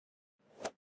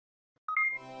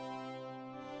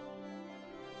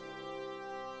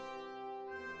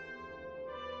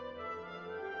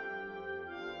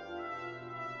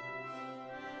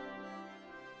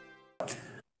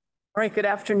All right, good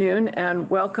afternoon and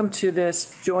welcome to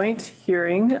this joint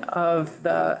hearing of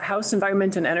the House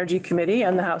Environment and Energy Committee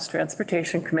and the House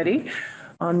Transportation Committee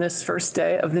on this first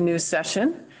day of the new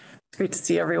session. It's great to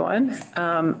see everyone.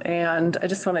 And I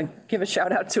just want to give a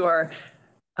shout out to our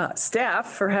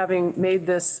staff for having made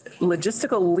this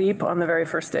logistical leap on the very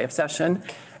first day of session.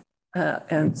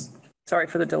 And sorry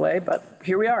for the delay, but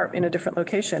here we are in a different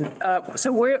location.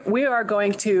 So we are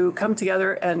going to come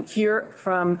together and hear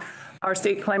from our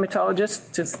state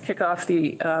climatologist to kick off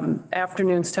the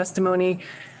afternoon's testimony.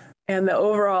 And the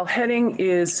overall heading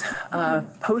is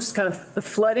post kind of the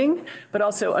flooding, but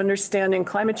also understanding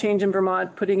climate change in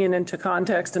Vermont, putting it into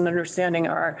context and understanding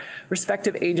our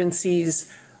respective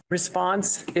agencies'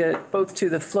 response, both to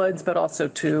the floods, but also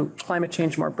to climate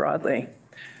change more broadly.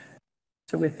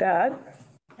 So with that,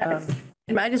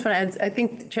 I just want to add, I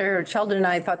think Chair Sheldon and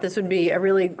I thought this would be a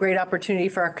really great opportunity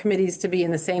for our committees to be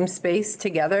in the same space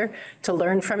together to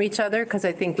learn from each other, because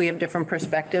I think we have different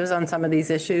perspectives on some of these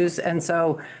issues. And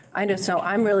so I just know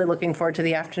I'm really looking forward to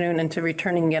the afternoon and to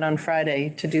returning again on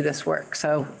Friday to do this work.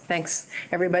 So thanks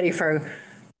everybody for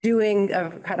doing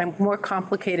a kind of more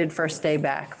complicated first day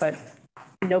back, but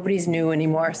nobody's new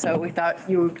anymore. So we thought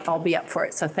you would all be up for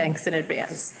it. So thanks in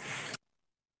advance.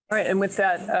 All right, and with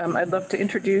that, I'd love to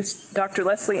introduce Dr.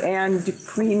 Leslie Ann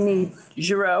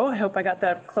Dupuini-Giroux. I hope I got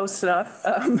that close enough.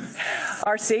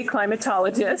 Our state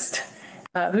climatologist,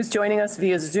 who's joining us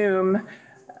via Zoom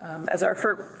as our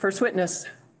first witness.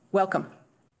 Welcome.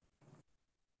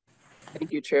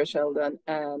 Thank you, Chair Sheldon,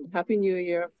 and Happy New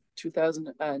Year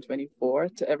 2024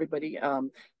 to everybody.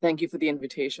 Thank you for the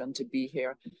invitation to be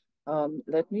here.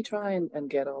 Let me try and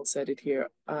get all set it here.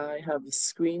 I have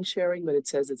screen sharing, but it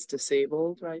says it's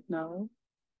disabled right now.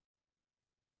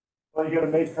 Well, you're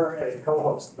going to make her a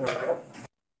co-host. There we go.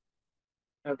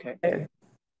 Okay.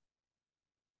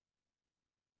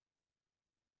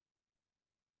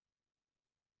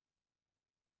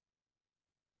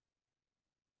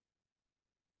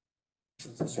 This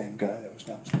is the same guy that was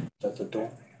downstairs at the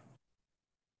door.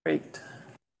 Great.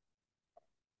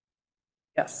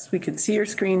 Yes, we can see your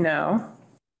screen now.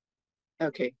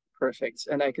 Okay, perfect.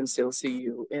 And I can still see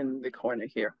you in the corner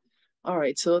here. All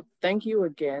right, so thank you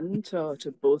again to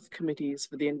both committees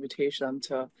for the invitation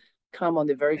to come on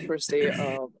the very first day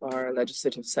of our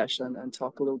legislative session and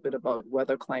talk a little bit about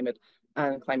weather, climate,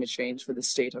 and climate change for the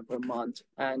state of Vermont.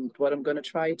 And what I'm going to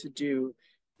try to do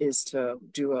is to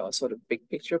do a sort of big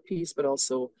picture piece, but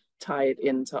also tie it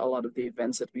into a lot of the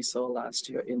events that we saw last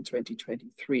year in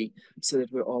 2023, so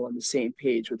that we're all on the same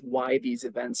page with why these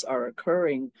events are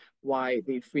occurring, why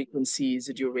the frequencies,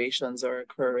 the durations are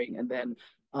occurring, and then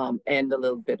end a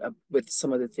little bit with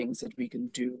some of the things that we can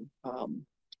do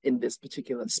in this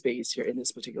particular space here in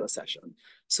this particular session.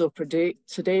 So for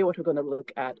today, what we're going to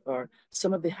look at are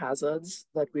some of the hazards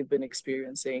that we've been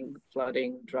experiencing,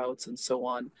 flooding, droughts, and so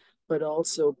on, but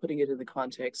also putting it in the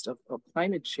context of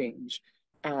climate change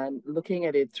and looking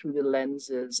at it through the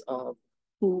lenses of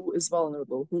who is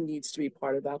vulnerable, who needs to be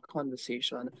part of that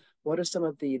conversation, what are some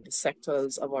of the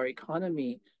sectors of our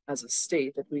economy as a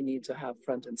state that we need to have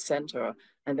front and center,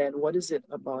 and then what is it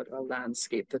about our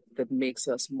landscape that makes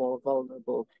us more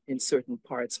vulnerable in certain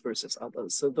parts versus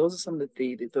others. So those are some of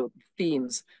the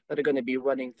themes that are going to be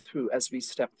running through as we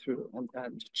step through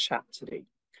and chat today.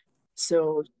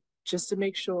 So just to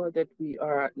make sure that we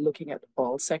are looking at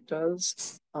all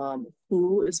sectors,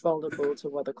 who is vulnerable to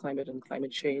weather, climate, and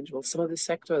climate change? Well, some of the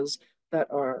sectors that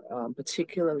are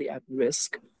particularly at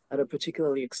risk, that are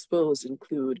particularly exposed,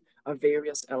 include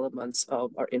various elements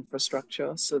of our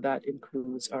infrastructure. So that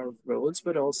includes our roads,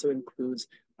 but also includes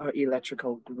our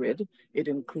electrical grid. It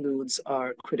includes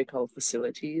our critical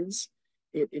facilities.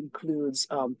 It includes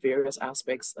various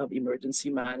aspects of emergency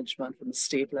management from the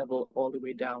state level all the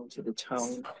way down to the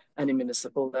town and the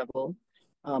municipal level.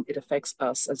 It affects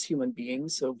us as human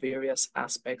beings, so various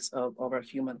aspects of our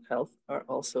human health are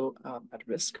also at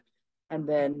risk. And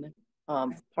then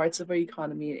parts of our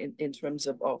economy in terms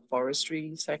of our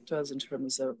forestry sectors, in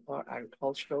terms of our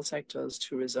agricultural sectors,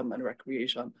 tourism and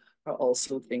recreation are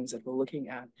also things that we're looking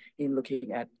at in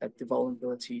looking at the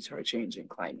vulnerability to our changing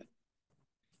climate.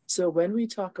 So when we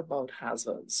talk about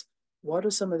hazards, what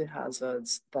are some of the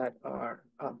hazards that are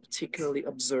particularly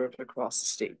observed across the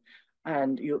state?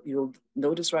 And you'll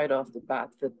notice right off the bat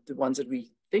that the ones that we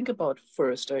think about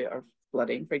first are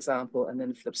flooding, for example, and then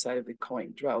the flip side of the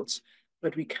coin, droughts.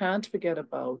 But we can't forget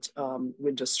about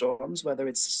winter storms, whether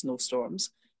it's snowstorms,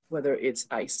 whether it's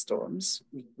ice storms.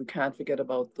 We can't forget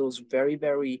about those very,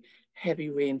 very heavy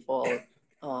rainfall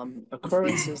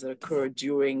occurrences that occur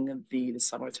during the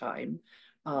summertime.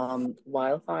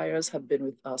 Wildfires have been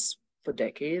with us for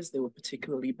decades. They were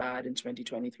particularly bad in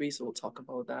 2023, so we'll talk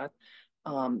about that.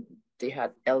 They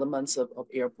had elements of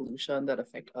air pollution that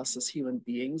affect us as human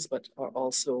beings, but are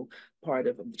also part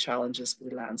of the challenges for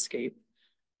the landscape.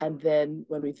 And then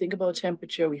when we think about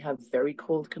temperature, we have very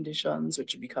cold conditions,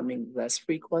 which are becoming less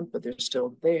frequent, but they're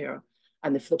still there.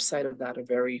 And the flip side of that are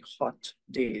very hot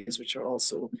days, which are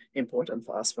also important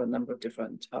for us for a number of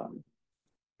different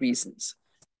reasons.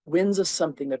 Winds are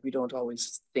something that we don't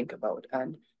always think about.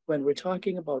 And when we're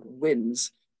talking about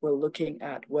winds, we're looking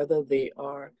at whether they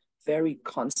are very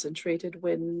concentrated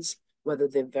winds, whether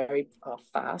they're very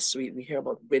fast. We hear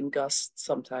about wind gusts.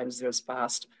 Sometimes they're as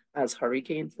fast as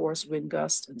hurricane force wind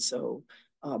gusts. And so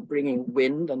bringing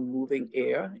wind and moving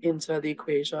air into the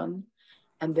equation.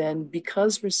 And then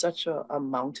because we're such a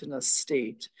mountainous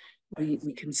state, we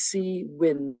can see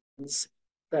winds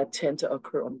that tend to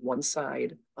occur on one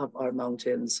side of our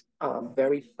mountains,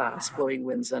 very fast flowing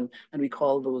winds, and we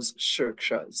call those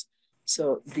shirkshas.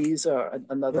 So these are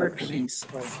another piece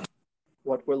of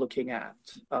what we're looking at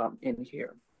in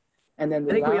here. And then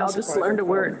I think we all just learned a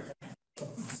word.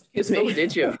 Excuse me. Oh,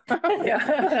 did you?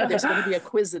 Yeah. There's going to be a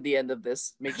quiz at the end of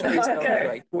this. Make sure you spell it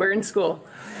right. We're in school.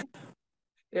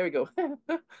 There we go.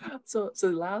 So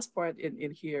the last part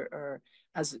in here are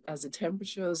as the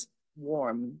temperatures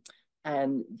warm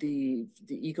and the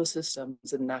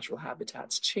ecosystems and natural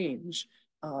habitats change,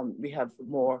 we have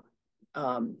more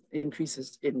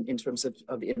increases in terms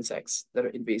of the insects that are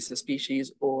invasive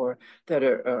species or that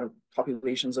are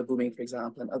populations are booming, for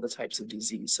example, and other types of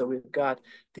disease. So we've got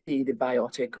the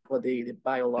biotic or the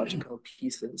biological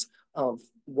pieces of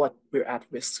what we're at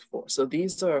risk for. So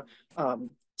these are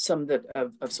some that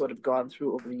I've sort of gone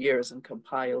through over the years and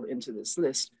compiled into this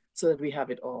list so that we have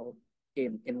it all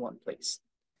in one place.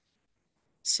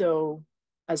 So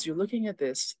as you're looking at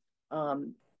this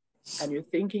and you're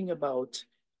thinking about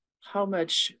how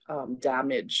much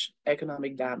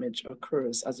economic damage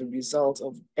occurs as a result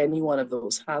of any one of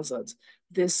those hazards,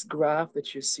 this graph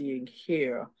that you're seeing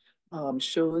here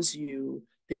shows you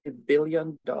the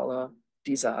billion-dollar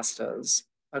disasters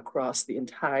across the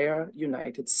entire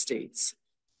United States,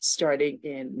 starting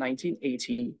in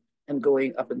 1980 and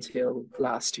going up until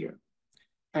last year.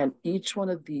 And each one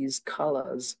of these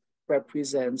colors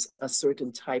represents a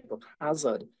certain type of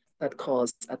hazard that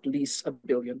caused at least $1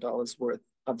 billion worth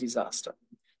of disaster.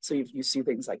 So you see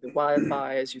things like the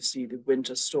wildfires, you see the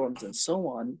winter storms and so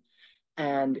on.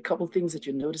 And a couple of things that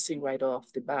you're noticing right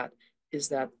off the bat is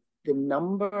that the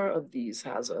number of these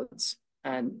hazards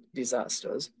and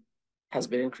disasters has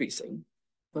been increasing,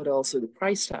 but also the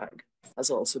price tag has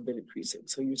also been increasing.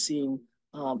 So you're seeing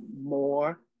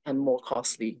more and more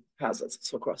costly hazards.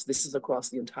 So this is across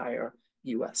the entire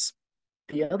US.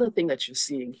 The other thing that you're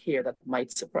seeing here that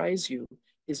might surprise you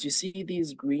is you see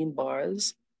these green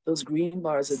bars. Those green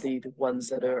bars are the ones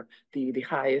that are the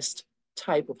highest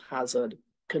type of hazard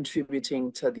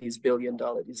contributing to these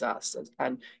billion-dollar disasters.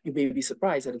 And you may be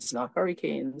surprised that it's not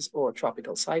hurricanes or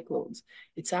tropical cyclones.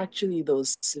 It's actually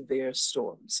those severe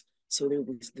storms. So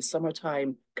the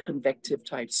summertime convective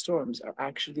type storms are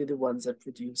actually the ones that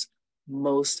produce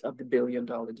most of the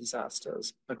billion-dollar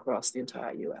disasters across the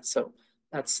entire US. So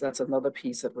that's another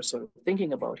piece that we're sort of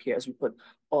thinking about here as we put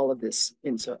all of this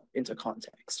into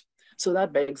context. So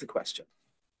that begs the question,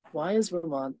 why is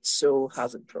Vermont so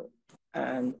hazard prone?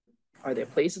 And are there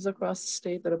places across the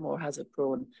state that are more hazard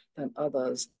prone than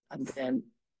others? And then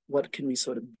what can we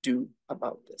sort of do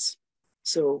about this?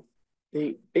 So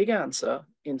the big answer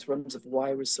in terms of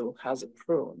why we're so hazard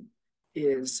prone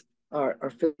is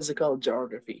our physical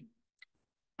geography.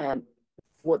 And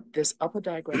what this upper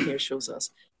diagram here shows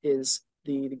us is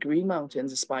the Green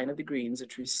Mountains, the spine of the Greens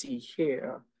that we see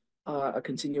here, are a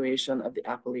continuation of the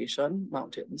Appalachian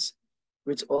Mountains,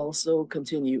 which also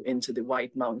continue into the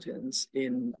White Mountains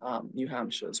in New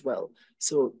Hampshire as well.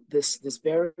 So this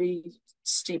very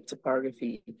steep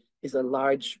topography is a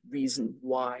large reason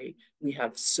why we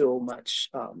have so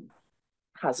much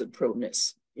hazard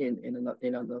proneness in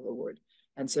another word.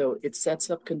 And so it sets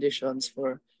up conditions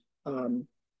for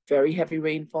very heavy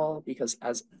rainfall because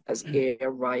as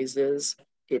air rises,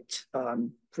 it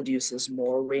produces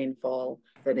more rainfall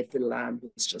than if the land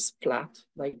was just flat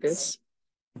like this.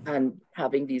 And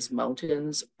having these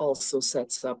mountains also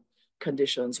sets up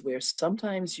conditions where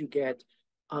sometimes you get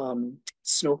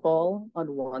snowfall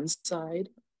on one side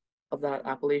of that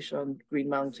Appalachian Green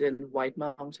Mountain, White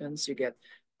Mountains. You get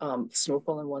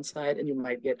snowfall on one side and you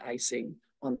might get icing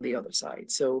on the other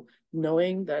side. So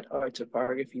knowing that our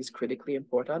topography is critically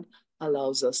important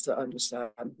allows us to understand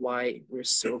why we're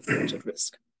so much at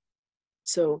risk.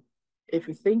 So if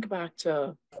we think back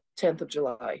to 10th of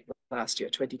July last year,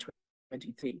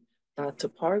 2023, that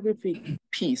topography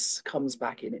piece comes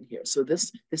back in here. So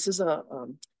this is a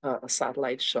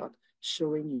satellite shot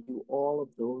showing you all of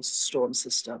those storm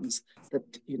systems that,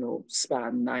 you know,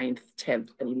 span 9th, 10th,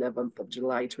 and 11th of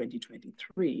July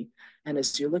 2023. And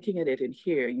as you're looking at it in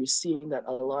here, you're seeing that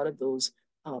a lot of those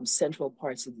central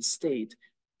parts of the state,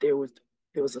 there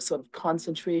was a sort of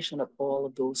concentration of all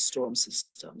of those storm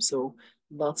systems. So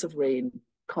lots of rain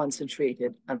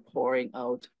concentrated and pouring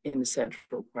out in the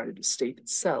central part of the state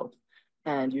itself.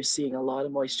 And you're seeing a lot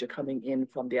of moisture coming in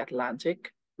from the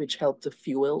Atlantic, which helped to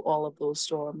fuel all of those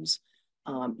storms.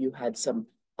 You had some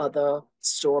other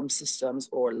storm systems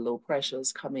or low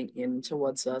pressures coming in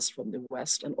towards us from the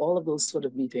west, and all of those sort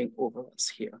of meeting over us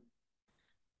here.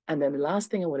 And then the last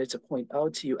thing I wanted to point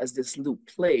out to you as this loop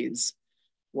plays,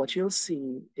 what you'll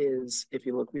see is, if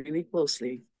you look really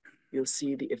closely, you'll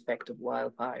see the effect of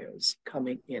wildfires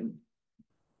coming in.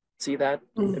 See that?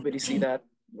 Everybody see that?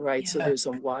 Right. Yeah. So there's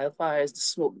some wildfires.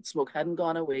 The smoke hadn't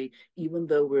gone away, even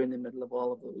though we're in the middle of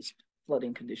all of those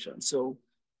flooding conditions. So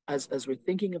as we're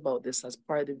thinking about this, that's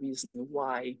part of the reason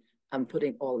why I'm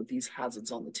putting all of these hazards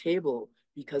on the table,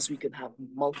 because we can have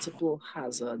multiple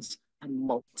hazards and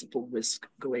multiple risks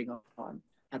going on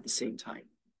at the same time.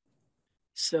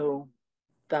 So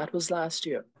that was last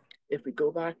year. If we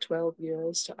go back 12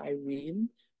 years to Irene,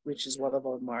 which is one of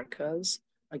our markers,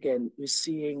 again, we're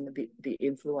seeing the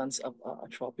influence of a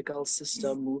tropical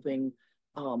system moving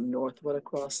northward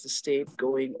across the state,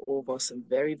 going over some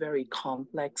very, very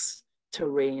complex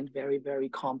terrain, very, very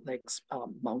complex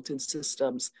mountain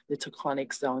systems, the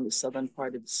tectonics down the southern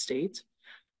part of the state,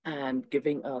 and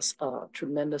giving us a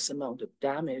tremendous amount of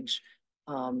damage,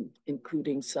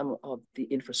 including some of the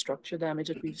infrastructure damage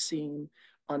that we've seen,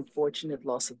 unfortunate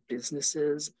loss of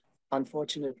businesses,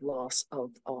 unfortunate loss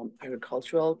of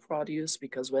agricultural produce,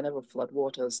 because whenever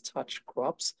floodwaters touch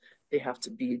crops, they have to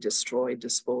be destroyed,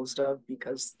 disposed of,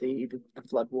 because the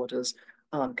floodwaters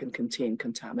can contain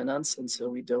contaminants. And so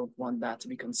we don't want that to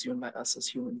be consumed by us as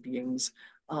human beings.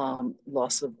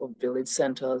 Loss of village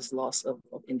centers, loss of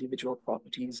individual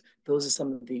properties. Those are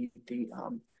some of the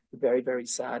very, very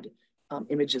sad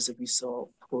images that we saw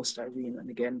post-Irene. And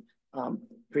again,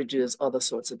 bridges, other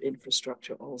sorts of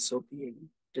infrastructure also being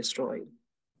destroyed.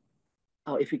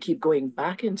 If we keep going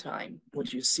back in time,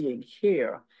 what you're seeing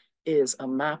here is a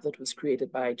map that was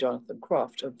created by Jonathan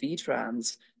Croft of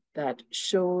VTrans that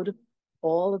showed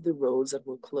all of the roads that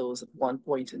were closed at one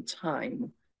point in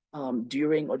time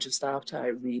during or just after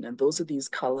Irene. And those are these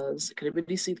colors. Can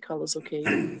everybody see the colors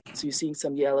okay? So you're seeing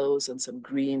some yellows and some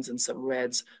greens and some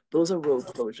reds. Those are road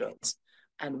closures.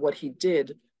 And what he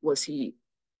did was he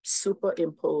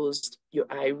superimposed your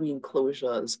Irene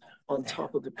closures on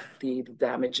top of the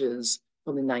damages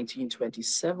from the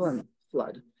 1927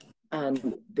 flood.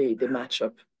 And they match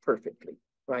up perfectly,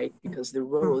 right? Because the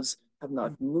roads have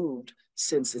not moved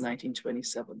since the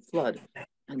 1927 flood.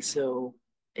 And so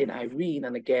in Irene,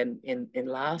 and again in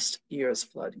last year's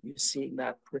flood, you're seeing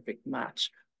that perfect match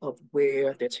of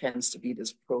where there tends to be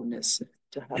this proneness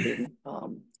to having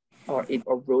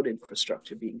or road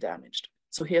infrastructure being damaged.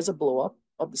 So here's a blow up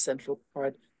of the central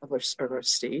part of our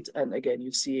state. And again,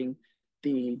 you're seeing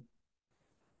the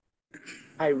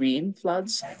Irene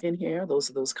floods in here. Those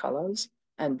are those colors.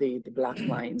 And the black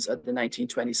lines are the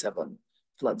 1927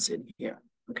 floods in here.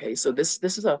 Okay, so this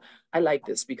is I like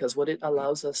this, because what it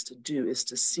allows us to do is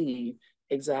to see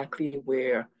exactly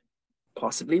where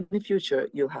possibly in the future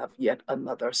you'll have yet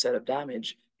another set of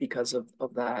damage because of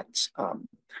that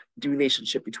the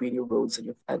relationship between your roads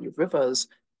and your rivers,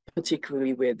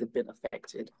 particularly where they've been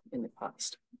affected in the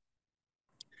past.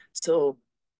 So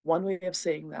one way of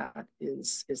saying that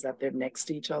is that they're next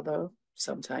to each other.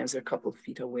 Sometimes they're a couple of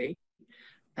feet away.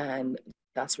 And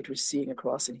that's what we're seeing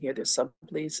across in here. There's some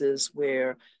places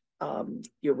where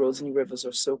your roads and your rivers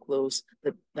are so close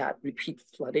that repeat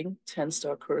flooding tends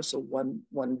to occur. So one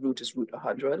route is Route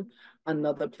 100.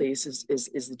 Another place is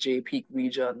the J Peak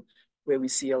region, where we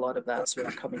see a lot of that sort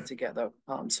of coming together,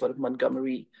 sort of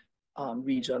Montgomery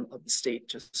region of the state,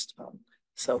 just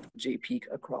south of J Peak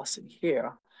across in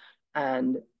here.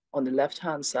 And on the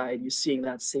left-hand side, you're seeing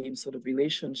that same sort of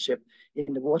relationship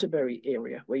in the Waterbury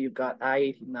area, where you've got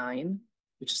I-89,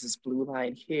 which is this blue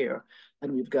line here,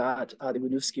 and we've got the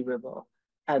Winooski River,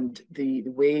 and the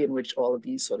way in which all of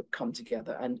these sort of come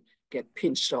together and get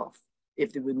pinched off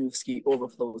if the Winooski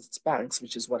overflows its banks,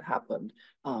 which is what happened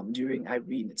during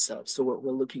Irene itself. So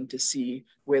we're looking to see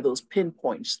where those pinch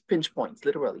points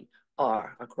literally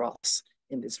are across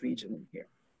in this region in here.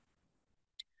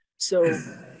 So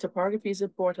topography is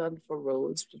important for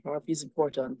roads, topography is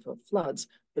important for floods,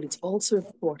 but it's also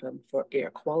important for air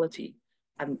quality.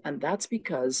 And that's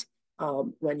because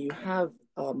when you have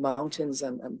mountains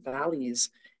and valleys,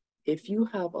 if you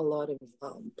have a lot of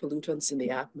pollutants in the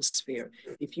atmosphere,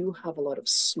 if you have a lot of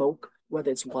smoke,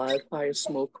 whether it's wildfire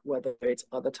smoke, whether it's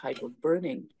other type of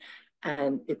burning,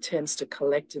 and it tends to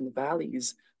collect in the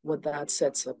valleys, what that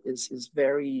sets up is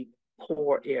very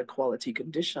poor air quality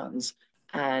conditions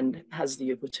and has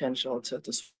the potential to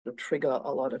sort of trigger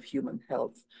a lot of human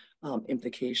health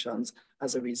implications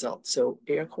as a result. So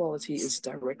air quality is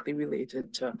directly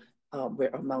related to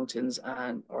where our mountains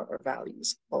and our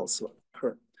valleys also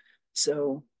occur.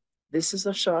 So this is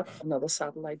a shot, another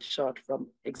satellite shot from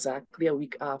exactly a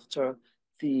week after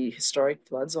the historic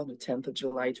floods on the 10th of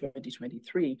July,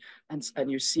 2023. And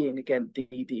you're seeing, again,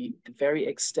 the very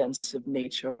extensive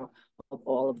nature of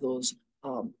all of those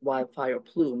wildfire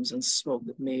plumes and smoke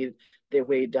that made their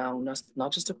way down,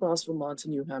 not just across Vermont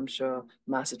and New Hampshire,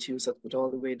 Massachusetts, but all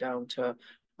the way down to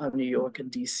New York and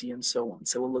DC and so on.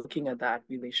 So we're looking at that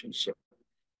relationship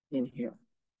in here.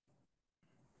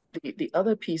 The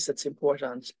other piece that's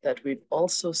important that we've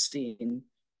also seen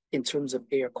in terms of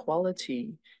air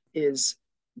quality is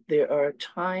there are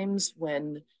times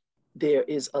when there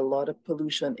is a lot of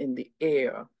pollution in the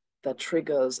air that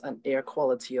triggers an air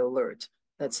quality alert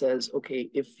that says, okay,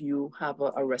 if you have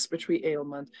a respiratory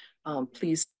ailment,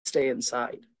 please stay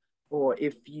inside. Or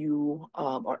if you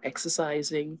are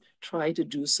exercising, try to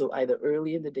do so either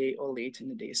early in the day or late in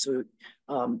the day. So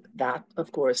that,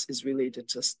 of course, is related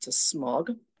to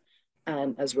smog.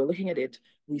 And as we're looking at it,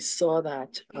 we saw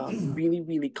that really,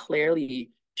 really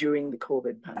clearly during the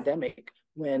COVID pandemic,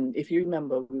 when, if you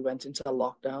remember, we went into a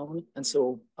lockdown. And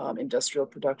so industrial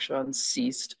production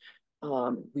ceased.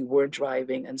 We weren't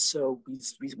driving. And so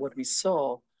what we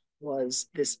saw was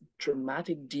this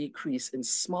dramatic decrease in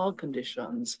smog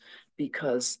conditions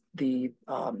because the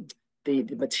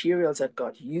materials that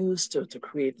got used to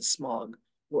create the smog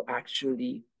were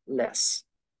actually less.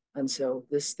 And so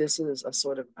this is a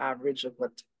sort of average of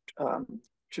what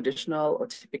traditional or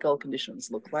typical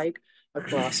conditions look like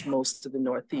across most of the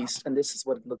Northeast. And this is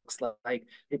what it looks like.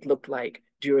 It looked like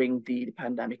during the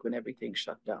pandemic when everything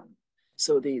shut down.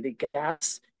 So the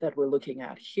gas that we're looking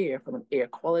at here from an air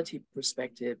quality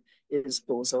perspective is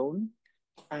ozone.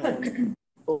 And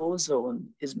ozone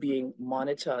is being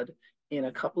monitored in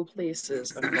a couple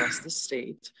places across the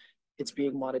state. It's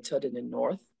being monitored in the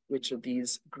north, which are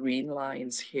these green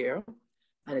lines here.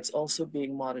 And it's also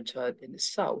being monitored in the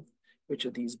south, which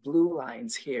are these blue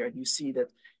lines here. And you see that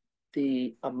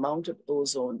the amount of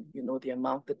ozone, the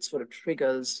amount that sort of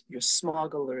triggers your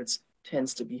smog alerts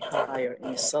tends to be higher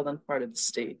in the southern part of the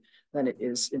state than it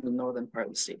is in the northern part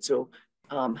of the state. So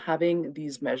having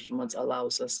these measurements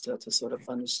allows us to sort of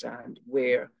understand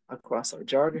where across our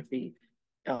geography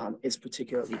is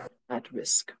particularly at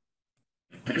risk.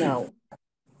 Now,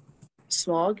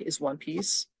 smog is one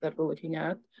piece that we're looking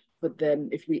at, but then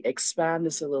if we expand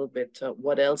this a little bit,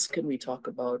 what else can we talk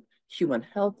about human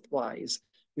health-wise?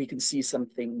 We can see some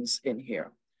things in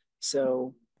here.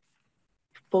 So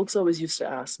folks always used to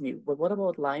ask me, well, what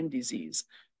about Lyme disease?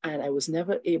 And I was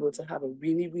never able to have a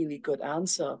really, really good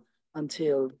answer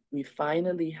until we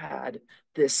finally had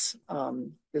this,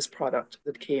 this product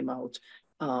that came out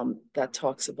that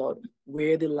talks about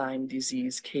where the Lyme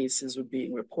disease cases were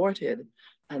being reported.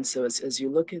 And so as you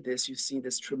look at this, you see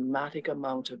this dramatic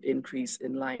amount of increase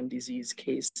in Lyme disease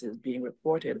cases being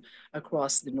reported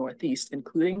across the Northeast,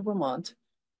 including Vermont.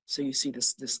 So you see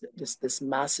this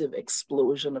massive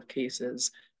explosion of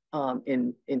cases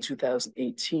in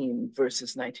 2018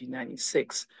 versus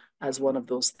 1996 as one of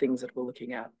those things that we're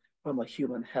looking at from a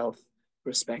human health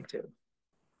perspective.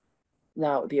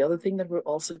 Now, the other thing that we're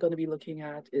also going to be looking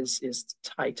at is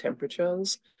high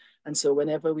temperatures. And so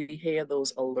whenever we hear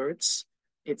those alerts,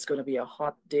 it's going to be a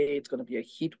hot day, it's going to be a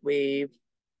heat wave,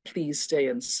 please stay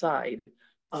inside.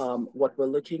 What we're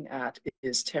looking at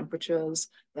is temperatures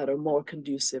that are more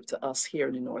conducive to us here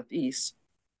in the Northeast,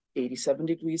 87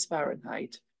 degrees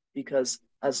Fahrenheit, because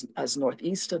as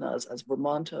Northeasterners, as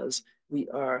Vermonters, we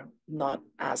are not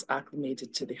as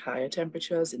acclimated to the higher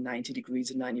temperatures in 90 degrees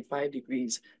and 95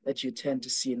 degrees that you tend to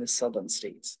see in the southern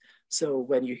states. So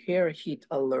when you hear a heat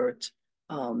alert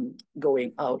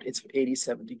going out, it's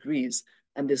 87 degrees.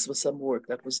 And this was some work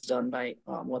that was done by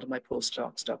one of my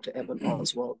postdocs, Dr. Evan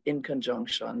Oswald, in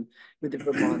conjunction with the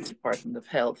Vermont Department of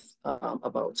Health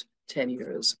about 10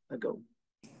 years ago.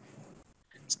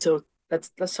 So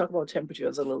let's talk about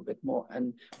temperatures a little bit more.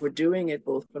 And we're doing it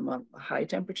both from a high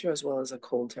temperature as well as a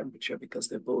cold temperature because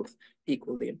they're both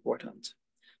equally important.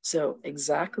 So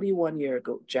exactly 1 year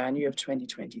ago, January of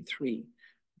 2023,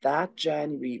 that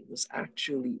January was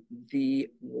actually the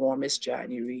warmest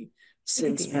January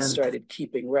since we started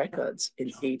keeping records in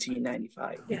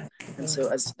 1895. Yeah. And so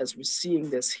as we're seeing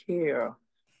this here,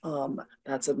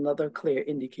 that's another clear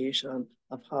indication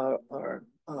of how our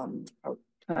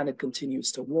planet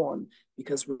continues to warm,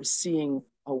 because we're seeing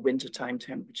our wintertime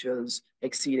temperatures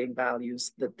exceeding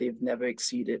values that they've never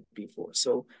exceeded before.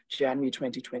 So January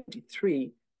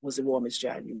 2023 was the warmest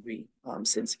January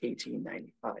since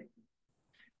 1895.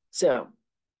 So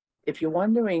if you're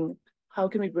wondering, how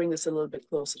can we bring this a little bit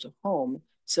closer to home?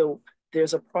 So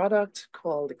there's a product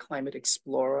called the Climate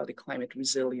Explorer, the Climate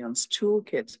Resilience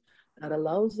Toolkit, that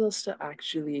allows us to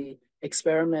actually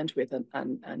experiment with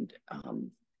and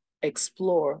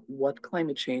explore what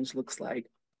climate change looks like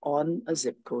on a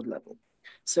zip code level.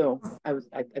 So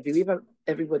I believe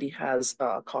everybody has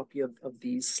a copy of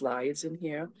these slides in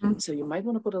here. So you might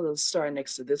want to put a little star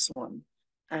next to this one,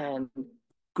 and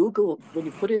Google, when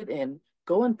you put it in,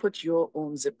 go and put your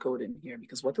own zip code in here,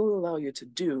 because what it'll allow you to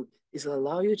do is it'll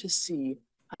allow you to see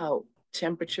how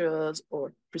temperatures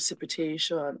or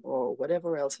precipitation or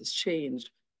whatever else has changed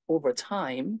over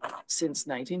time since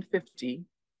 1950.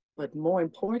 But more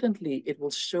importantly, it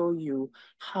will show you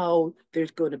how they're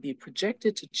going to be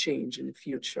projected to change in the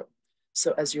future.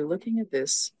 So as you're looking at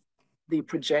this, the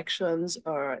projections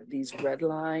are these red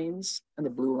lines and the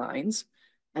blue lines.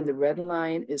 And the red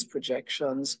line is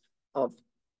projections of,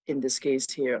 in this case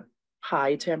here,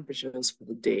 high temperatures for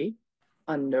the day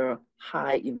under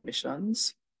high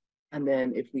emissions. And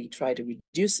then if we try to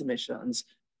reduce emissions,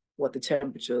 what the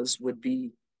temperatures would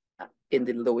be in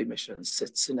the low emissions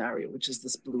scenario, which is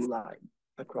this blue line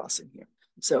across in here.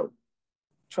 So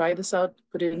try this out,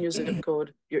 put it in your zip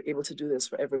code. You're able to do this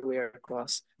for everywhere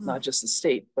across, not just the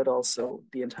state, but also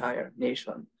the entire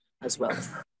nation as well.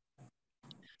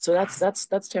 So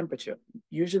that's temperature,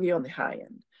 usually on the high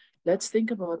end. Let's think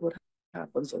about what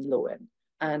happens on low end.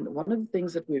 And one of the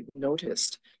things that we've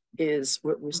noticed is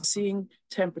we're seeing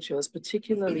temperatures,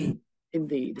 particularly in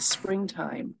the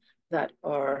springtime, that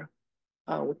are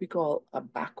what we call a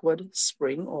backward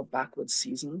spring or backward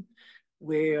season,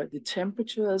 where the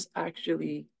temperatures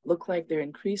actually look like they're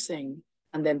increasing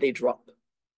and then they drop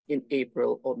in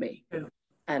April or May. Yeah.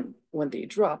 And when they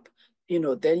drop,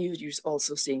 then you're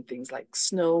also seeing things like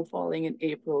snow falling in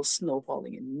April, snow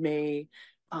falling in May.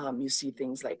 You see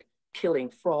things like killing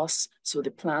frosts. So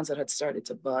the plants that had started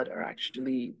to bud are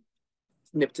actually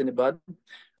nipped in the bud,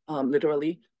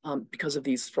 literally, because of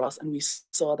these frosts. And we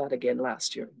saw that again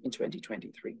last year in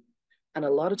 2023. And a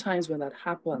lot of times when that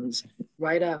happens,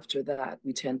 right after that,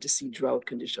 we tend to see drought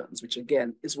conditions, which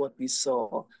again is what we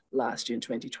saw last year in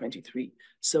 2023.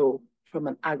 So from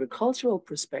an agricultural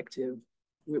perspective,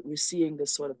 we're seeing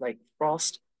this sort of like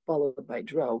frost followed by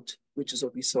drought, which is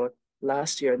what we saw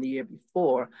last year and the year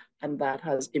before. And that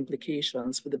has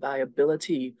implications for the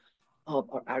viability of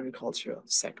our agricultural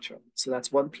sector. So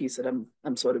that's one piece that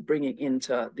I'm sort of bringing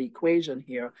into the equation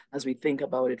here as we think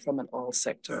about it from an all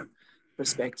sector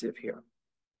perspective here.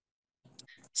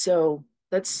 So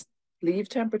let's leave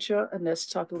temperature and let's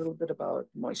talk a little bit about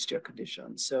moisture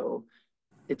conditions. So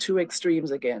the two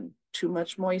extremes again, too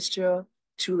much moisture,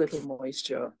 too little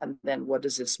moisture, and then what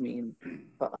does this mean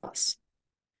for us?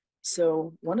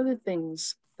 So one of the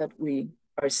things that we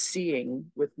are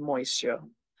seeing with moisture,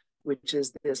 which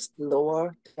is this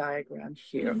lower diagram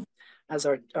here, as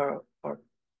our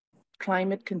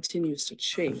climate continues to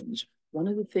change, one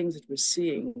of the things that we're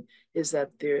seeing is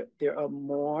that there are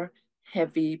more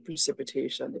heavy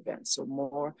precipitation events, so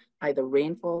more either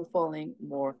rainfall falling,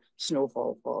 more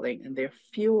snowfall falling, and there are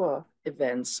fewer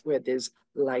events where there's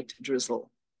light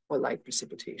drizzle or light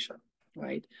precipitation,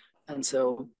 right? And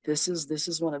so this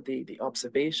is one of the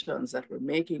observations that we're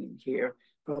making here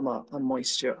from a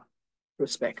moisture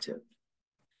perspective.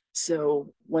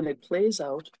 So when it plays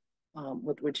out,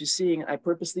 what you're seeing, I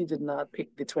purposely did not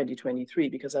pick the 2023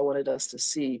 because I wanted us to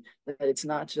see that it's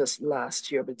not just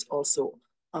last year, but it's also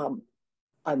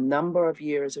a number of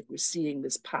years that we're seeing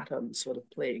this pattern sort of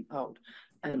playing out.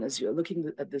 And as you're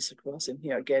looking at this across in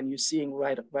here, again, you're seeing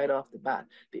right off the bat,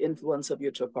 the influence of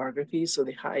your topography. So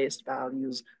the highest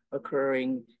values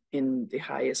occurring in the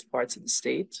highest parts of the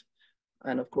state.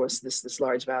 And of course, this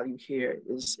large value here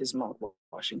is Mount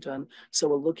Washington. So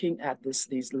we're looking at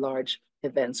these large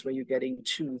events where you're getting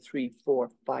 2, 3, 4,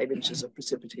 5 inches of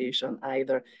precipitation,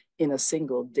 either in a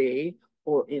single day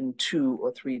or in 2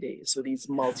 or 3 days. So these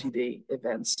multi-day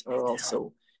events are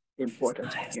also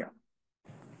important here.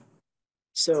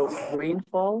 So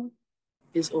rainfall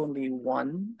is only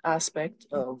one aspect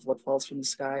of what falls from the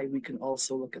sky. We can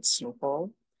also look at snowfall.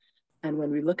 And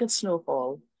when we look at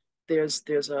snowfall, there's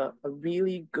a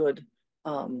really good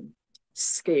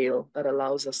scale that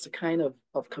allows us to kind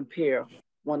of compare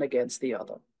one against the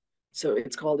other. So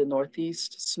it's called the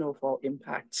Northeast Snowfall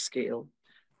Impact Scale.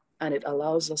 And it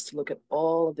allows us to look at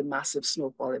all of the massive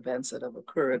snowfall events that have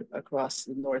occurred across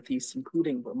the Northeast,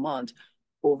 including Vermont,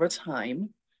 over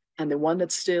time. And the one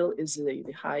that still is the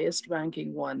highest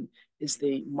ranking one is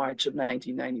the March of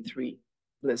 1993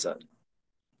 blizzard.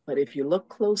 But if you look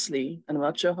closely, and I'm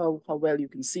not sure how well you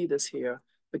can see this here,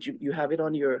 but you have it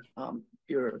on your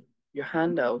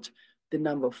handout, the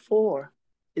number 4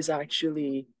 is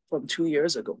actually from 2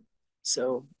 years ago.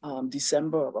 So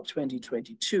December of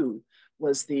 2022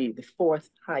 was the 4th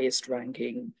highest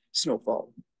ranking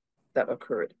snowfall that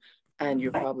occurred. And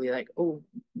you're probably like, oh,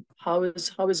 how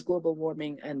is global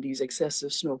warming and these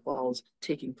excessive snowfalls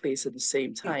taking place at the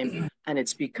same time? And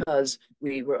it's because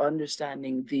we were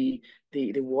understanding the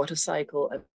water cycle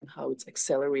and how it's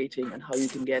accelerating and how you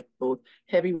can get both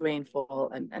heavy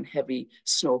rainfall and heavy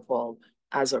snowfall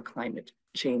as our climate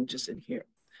changes in here.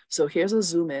 So here's a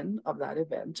zoom in of that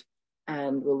event.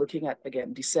 And we're looking at,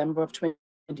 again, December of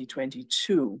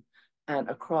 2022. And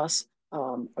across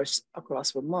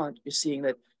Vermont, you're seeing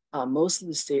that most of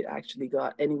the state actually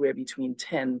got anywhere between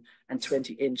 10 and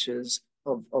 20 inches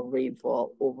of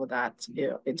rainfall over that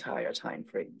entire time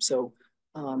frame. So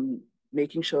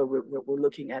making sure we're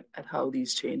looking at how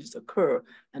these changes occur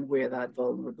and where that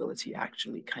vulnerability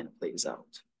actually kind of plays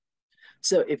out.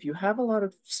 So if you have a lot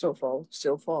of snowfall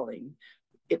still falling,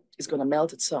 it is going to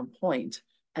melt at some point.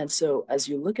 And so as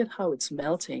you look at how it's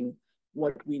melting,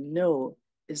 what we know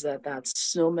is that that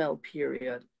snow melt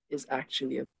period is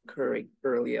actually occurring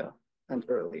earlier and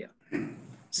earlier.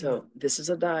 So this is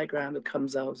a diagram that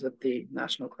comes out of the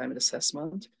National Climate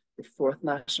Assessment. The 4th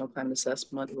National Climate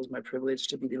Assessment. It was my privilege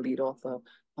to be the lead author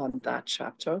on that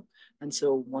chapter. And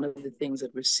so one of the things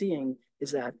that we're seeing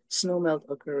is that snowmelt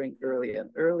occurring earlier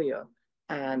and earlier,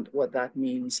 and what that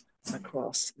means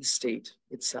across the state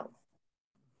itself.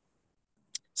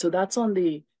 So that's on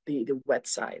the wet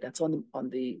side. That's on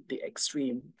the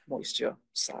extreme moisture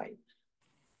side.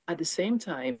 At the same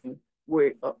time,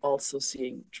 we're also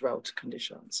seeing drought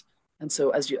conditions. And so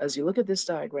as you look at this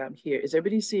diagram here, is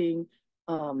everybody seeing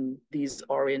these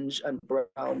orange and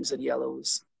browns and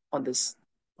yellows on this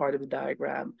part of the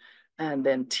diagram, and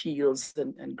then teals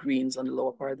and greens on the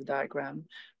lower part of the diagram?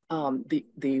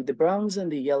 The browns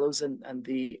and the yellows and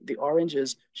the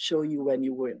oranges show you when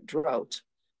you were in drought,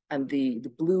 and the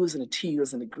blues and the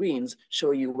teals and the greens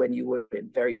show you when you were in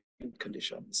very good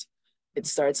conditions. It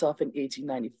starts off in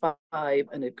 1895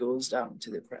 and it goes down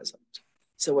to the present.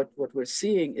 So what we're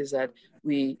seeing is that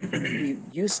we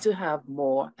used to have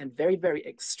more and very, very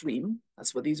extreme,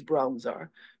 that's what these browns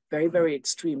are, very, very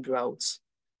extreme droughts.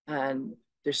 And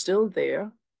they're still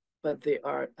there, but they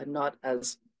are not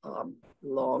as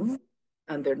long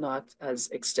and they're not as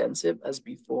extensive as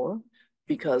before,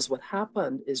 because what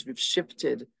happened is we've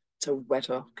shifted to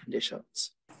wetter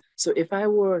conditions. So if I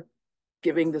were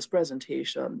giving this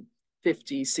presentation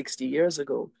 50, 60 years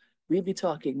ago, we'd be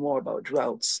talking more about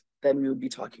droughts than we would be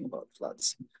talking about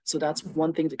floods. So that's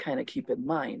one thing to kind of keep in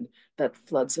mind, that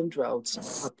floods and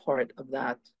droughts are part of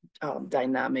that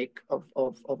dynamic of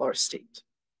our state.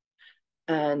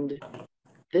 And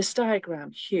this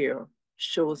diagram here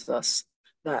shows us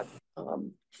that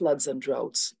floods and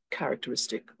droughts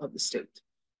characteristic of the state.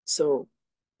 So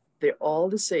they're all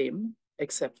the same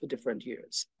except for different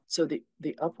years. So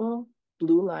the upper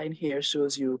blue line here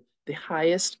shows you the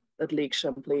highest that Lake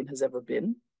Champlain has ever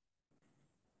been.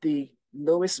 The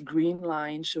lowest green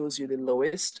line shows you the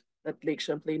lowest that Lake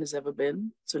Champlain has ever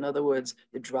been. So in other words,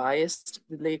 the driest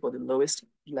the lake or the lowest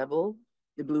level,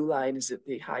 the blue line is at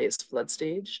the highest flood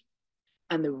stage.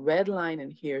 And the red line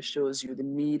in here shows you the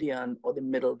median or the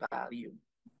middle value,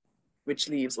 which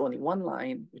leaves only one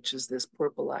line, which is this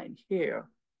purple line here,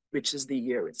 which is the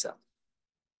year itself.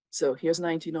 So here's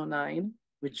 1909,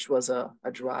 which was a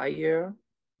dry year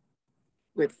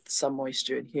with some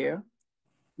moisture in here.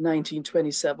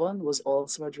 1927 was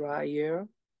also a dry year.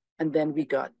 And then we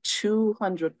got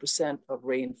 200% of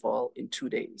rainfall in 2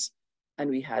 days. And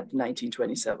we had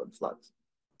 1927 floods.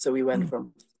 So we went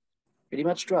from pretty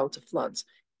much drought to floods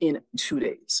in 2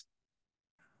 days.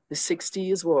 The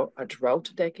 60s were a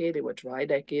drought decade. They were dry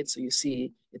decades. So you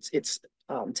see it's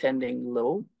tending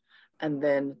low. And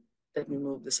then let me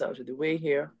move this out of the way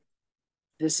here.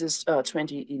 This is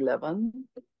 2011.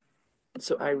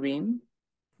 So Irene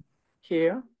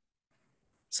here.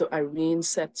 So Irene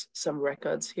set some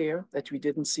records here that we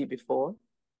didn't see before.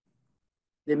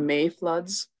 The May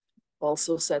floods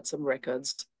also set some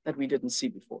records that we didn't see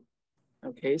before.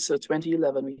 Okay, so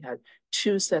 2011, we had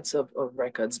 2 sets of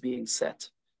records being set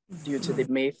due to the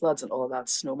May floods and all that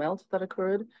snowmelt that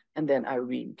occurred, and then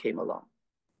Irene came along.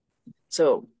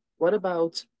 So what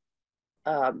about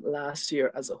last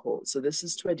year as a whole. So this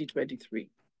is 2023.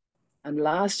 And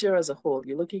last year as a whole,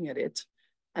 you're looking at it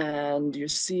and you're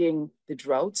seeing the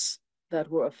droughts that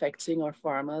were affecting our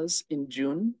farmers in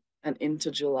June and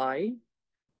into July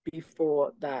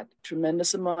before that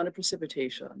tremendous amount of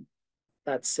precipitation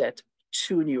that set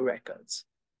 2 new records.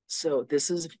 So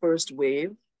this is the first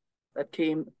wave that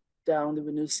came down the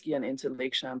Winooski and into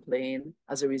Lake Champlain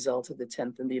as a result of the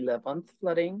 10th and the 11th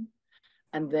flooding.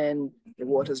 And then the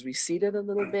waters receded a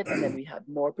little bit, and then we had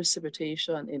more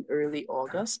precipitation in early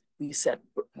August. We set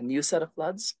a new set of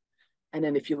floods. And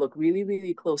then if you look really,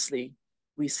 really closely,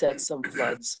 we set some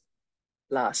floods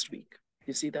last week.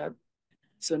 You see that?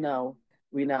 So now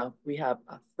we have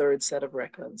a third set of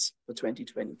records for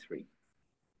 2023.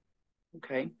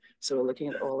 Okay, so we're looking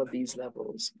at all of these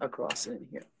levels across in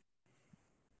here.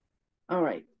 All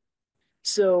right,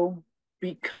 so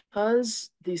because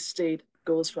the state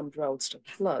goes from droughts to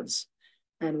floods,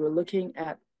 and we're looking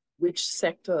at which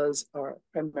sectors are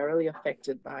primarily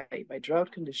affected by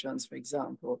drought conditions, for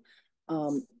example,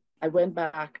 I went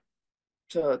back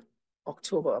to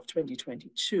October of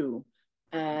 2022,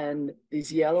 and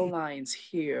these yellow lines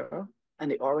here and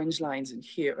the orange lines in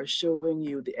here are showing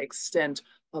you the extent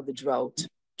of the drought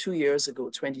 2 years ago,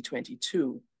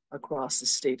 2022, across the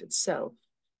state itself.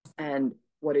 And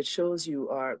what it shows you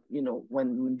are,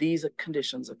 when these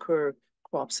conditions occur,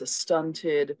 crops are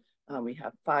stunted, we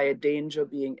have fire danger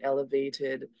being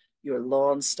elevated, your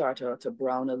lawns start to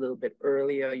brown a little bit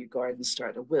earlier, your gardens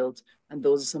start to wilt, and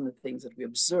those are some of the things that we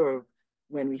observe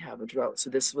when we have a drought.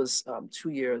 So this was 2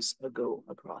 years ago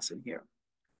across in here.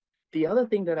 The other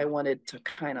thing that I wanted to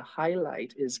kind of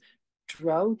highlight is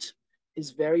drought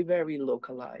is very, very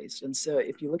localized. And so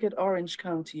if you look at Orange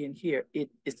County in here,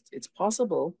 it's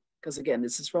possible, because again,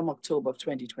 this is from October of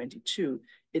 2022,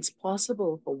 it's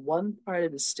possible for one part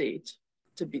of the state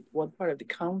one part of the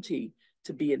county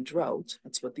to be in drought.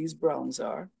 That's what these browns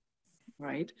are,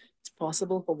 right? It's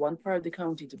possible for one part of the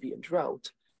county to be in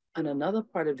drought and another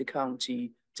part of the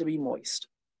county to be moist.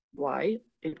 Why?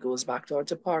 It goes back to our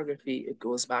topography. It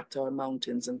goes back to our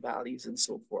mountains and valleys and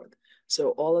so forth. So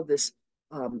all of this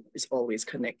is always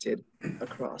connected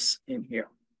across in here.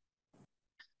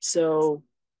 So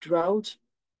drought,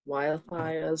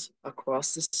 wildfires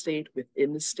across the state,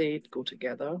 within the state, go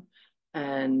together.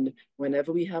 And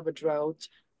whenever we have a drought,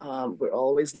 we're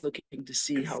always looking to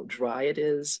see how dry it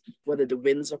is, whether the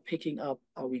winds are picking up.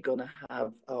 Are we going to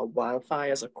have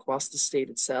wildfires across the state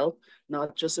itself?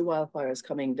 Not just the wildfires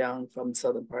coming down from the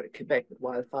southern part of Quebec, but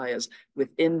wildfires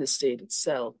within the state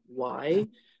itself. Why?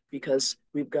 Because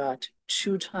we've got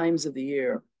 2 times of the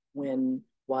year when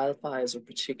wildfires are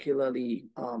particularly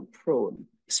prone: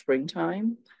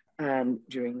 springtime and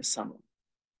during the summer.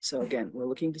 So again, we're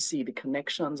looking to see the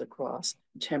connections across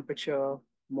temperature,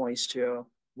 moisture,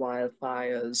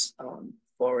 wildfires,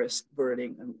 forest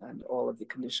burning, and all of the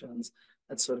conditions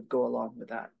that sort of go along with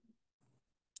that.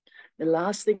 The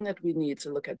last thing that we need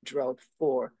to look at drought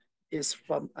for is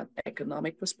from an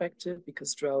economic perspective,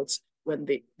 because droughts, when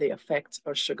they affect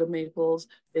our sugar maples,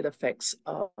 it affects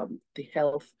the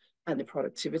health and the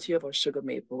productivity of our sugar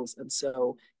maples. And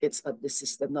so this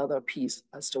is another piece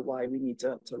as to why we need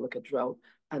to look at drought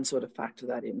and sort of factor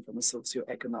that in from a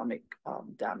socioeconomic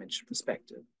damage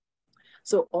perspective.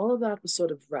 So all of that was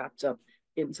sort of wrapped up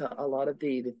into a lot of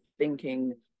the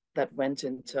thinking that went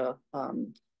into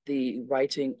the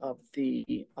writing of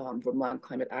the Vermont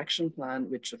Climate Action Plan,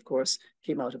 which of course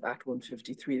came out of Act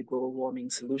 153, the Global Warming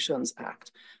Solutions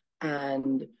Act.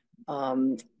 And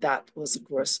that was, of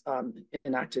course,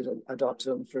 enacted and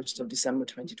adopted on the 1st of December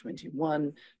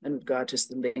 2021. And we've got just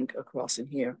the link across in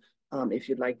here if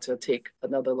you'd like to take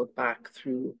another look back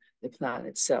through the plan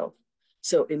itself.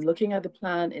 So in looking at the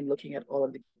plan, in looking at all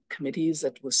of the committees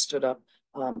that were stood up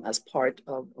as part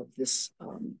of this,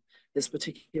 this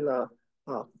particular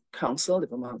council, the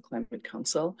Vermont Climate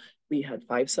Council, we had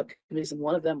 5 subcommittees, and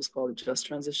one of them was called the Just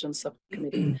Transition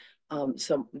Subcommittee.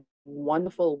 Some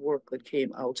wonderful work that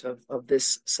came out of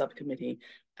this subcommittee.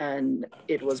 And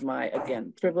it was my,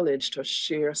 again, privilege to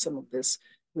share some of this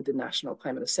with the National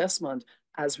Climate Assessment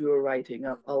as we were writing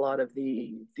up a lot of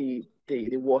the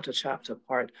water chapter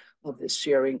part of this,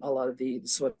 sharing a lot of the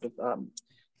sort of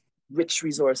rich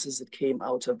resources that came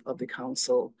out of the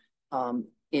council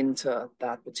into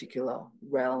that particular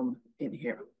realm in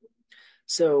here.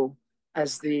 So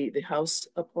as the House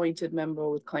appointed member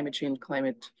with climate change,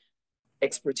 climate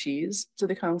expertise to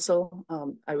the council,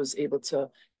 I was able to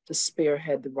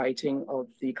spearhead the writing of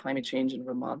the climate change in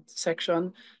Vermont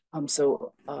section.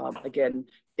 So again,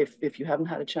 if you haven't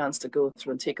had a chance to go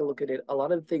through and take a look at it, a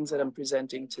lot of the things that I'm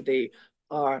presenting today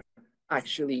are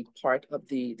actually part of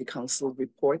the council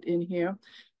report in here.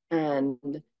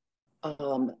 And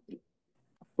um,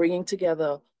 bringing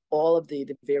together all of the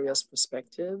various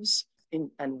perspectives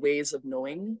and ways of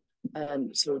knowing.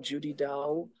 And so Judy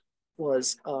Dow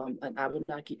was an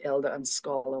Abenaki elder and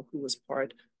scholar who was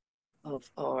part of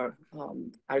our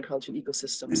agriculture and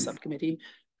ecosystem subcommittee.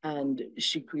 And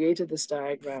she created this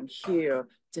diagram here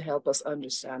to help us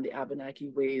understand the Abenaki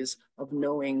ways of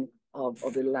knowing of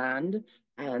the land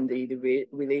and the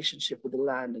relationship with the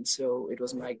land. And so it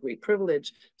was my great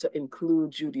privilege to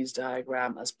include Judy's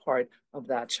diagram as part of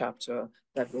that chapter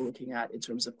that we're looking at in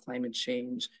terms of climate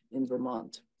change in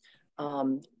Vermont.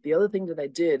 The other thing that I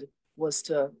did was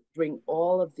to bring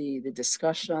all of the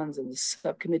discussions and the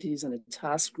subcommittees and the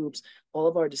task groups, all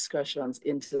of our discussions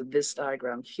into this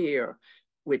diagram here,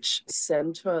 which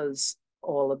centers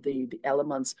all of the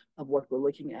elements of what we're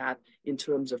looking at in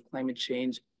terms of climate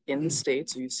change in the state.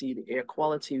 So you see the air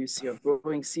quality, we see our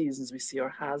growing seasons, we see our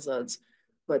hazards,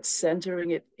 but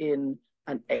centering it in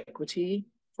an equity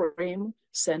frame,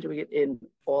 centering it in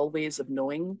all ways of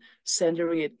knowing,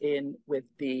 centering it in with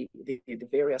the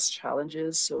various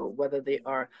challenges. So whether they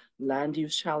are land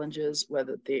use challenges,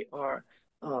 whether they are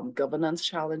governance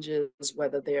challenges,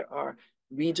 whether there are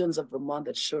regions of Vermont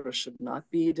that should or should not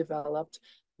be developed,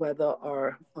 whether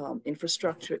our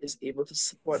infrastructure is able to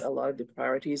support a lot of the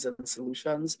priorities and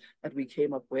solutions that we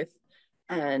came up with,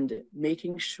 and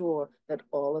making sure that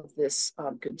all of this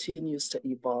continues to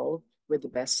evolve with the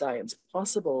best science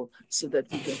possible so that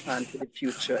we can plan for the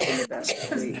future in the best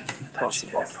way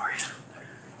possible.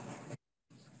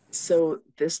 So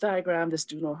this diagram, this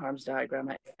do no harms diagram,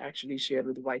 I actually shared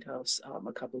with the White House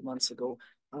a couple of months ago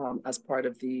as part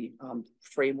of the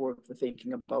framework for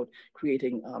thinking about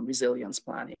creating resilience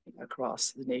planning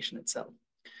across the nation itself.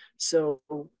 So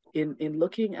in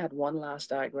looking at one last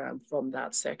diagram from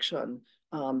that section,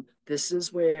 this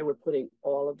is where we're putting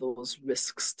all of those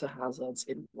risks to hazards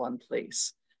in one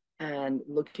place and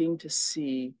looking to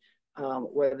see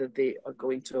whether they are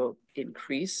going to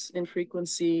increase in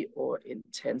frequency or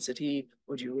intensity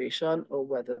or duration, or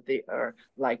whether they are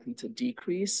likely to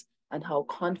decrease, and how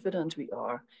confident we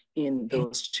are in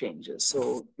those changes.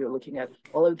 So you're looking at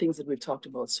all of the things that we've talked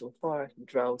about so far: your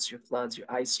droughts, your floods, your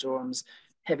ice storms,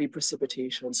 heavy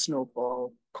precipitation,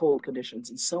 snowfall, cold conditions,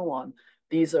 and so on.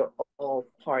 These are all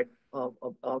part of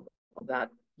that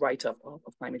write-up of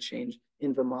climate change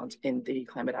in Vermont in the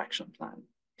Climate Action Plan.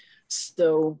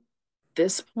 So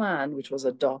this plan, which was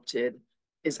adopted,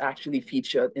 is actually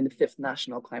featured in the 5th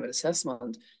National Climate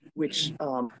Assessment, which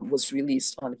was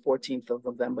released on the 14th of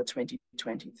November,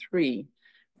 2023.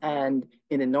 And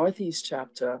in the Northeast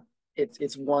chapter,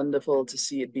 it's wonderful to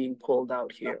see it being pulled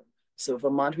out here. So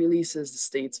Vermont releases the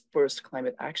state's first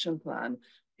climate action plan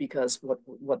because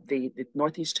what the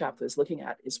Northeast chapter is looking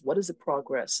at is what is the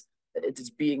progress that it is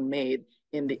being made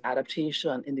in the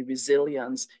adaptation, in the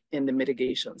resilience, in the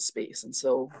mitigation space. And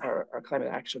so our climate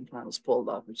action plan was pulled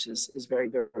up, which is very,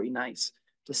 very nice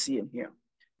to see in here.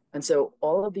 And so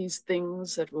all of these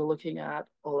things that we're looking at,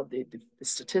 all of the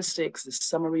statistics, the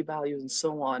summary values, and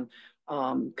so on,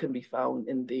 can be found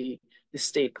in the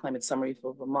state climate summary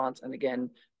for Vermont. And again,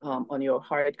 on your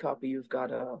hard copy, you've got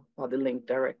the link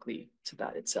directly to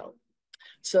that itself.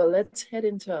 So let's head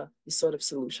into the sort of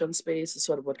solution space, the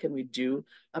sort of what can we do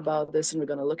about this. And we're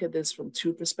going to look at this from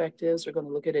two perspectives. We're going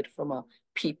to look at it from a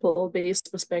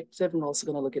people-based perspective, and also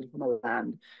going to look at it from a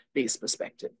land-based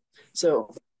perspective.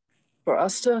 So for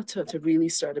us to really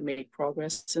start to make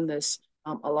progress in this,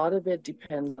 a lot of it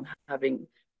depends on having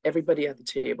everybody at the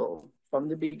table from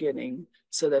the beginning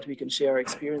so that we can share our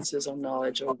experiences, our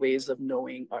knowledge, our ways of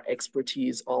knowing, our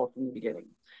expertise all from the beginning.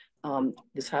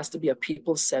 This has to be a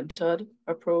people-centered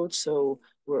approach. So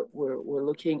we're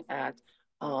looking at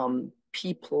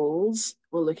peoples,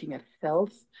 we're looking at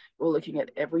health, we're looking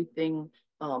at everything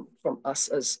from us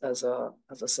as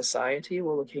a society.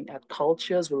 We're looking at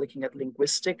cultures, we're looking at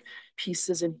linguistic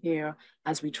pieces in here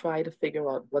as we try to figure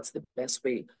out what's the best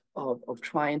way of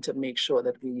trying to make sure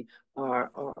that we are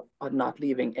not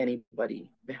leaving anybody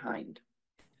behind.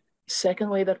 Second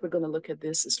way that we're going to look at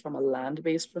this is from a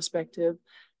land-based perspective.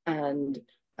 And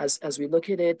as we look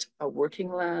at it, our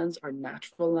working lands, our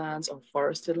natural lands, our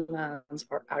forested lands,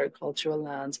 our agricultural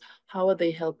lands, how are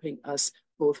they helping us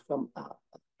both from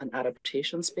an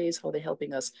adaptation space? How are they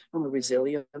helping us from a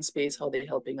resilience space? How are they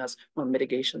helping us from a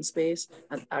mitigation space?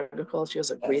 And agriculture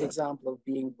is a great example of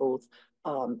being both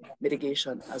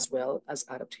mitigation as well as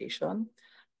adaptation.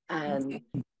 And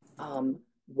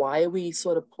why are we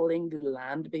sort of pulling the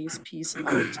land-based piece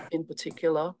out in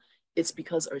particular? It's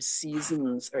because our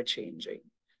seasons are changing.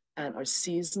 And our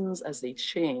seasons, as they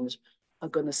change, are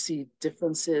going to see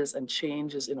differences and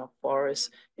changes in our forests,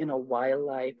 in our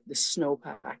wildlife, the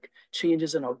snowpack,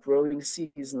 changes in our growing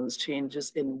seasons,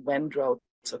 changes in when droughts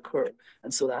occur.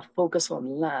 And so that focus on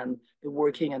land, the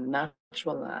working and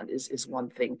natural land is one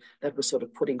thing that we're sort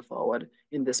of putting forward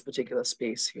in this particular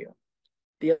space here.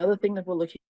 The other thing that we're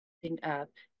looking at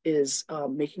is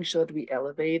making sure that we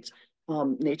elevate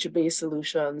nature-based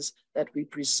solutions, that we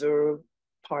preserve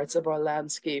parts of our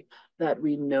landscape that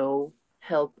we know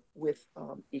help with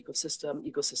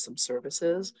ecosystem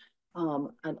services,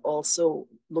 and also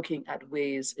looking at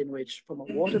ways in which, from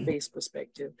a water-based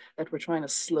perspective, that we're trying to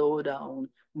slow down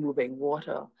moving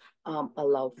water,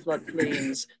 allow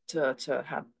floodplains to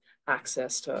have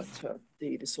access to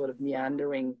the sort of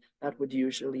meandering that would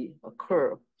usually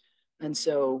occur. And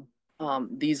so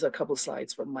these are a couple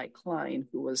slides from Mike Klein,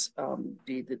 who was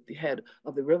the head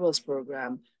of the Rivers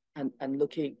program, and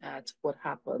looking at what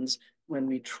happens when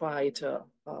we try to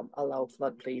allow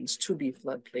floodplains to be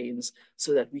floodplains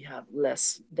so that we have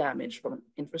less damage from an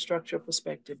infrastructure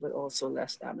perspective, but also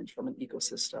less damage from an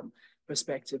ecosystem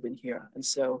perspective in here. And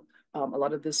so a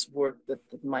lot of this work that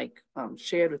Mike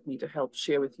shared with me to help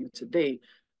share with you today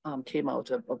came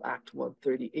out of Act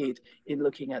 138 in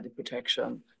looking at the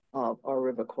protection of our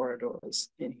river corridors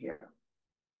in here.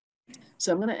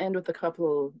 So I'm going to end with a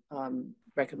couple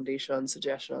recommendations,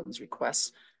 suggestions,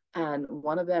 requests. And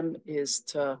one of them is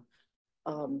to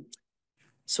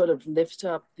sort of lift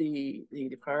up the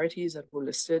priorities that were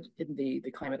listed in the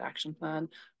Climate Action Plan.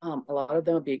 A lot of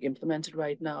them are being implemented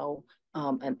right now.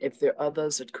 And if there are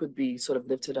others that could be sort of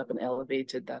lifted up and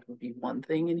elevated, that would be one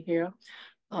thing in here.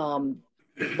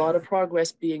 A lot of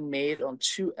progress being made on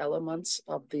two elements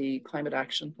of the Climate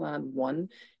Action Plan. One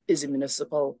is a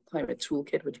municipal climate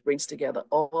toolkit, which brings together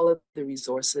all of the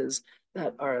resources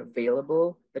that are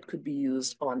available that could be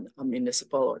used on a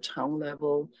municipal or town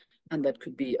level, and that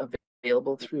could be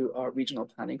available through our regional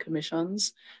planning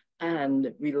commissions.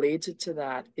 And related to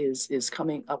that is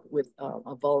coming up with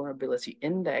a vulnerability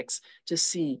index to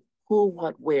see who,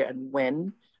 what, where, and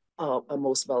when are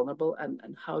most vulnerable, and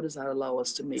how does that allow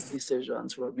us to make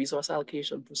decisions from a resource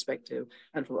allocation perspective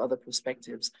and from other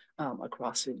perspectives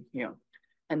across in here.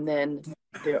 And then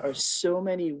there are so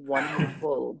many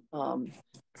wonderful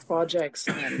projects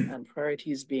and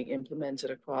priorities being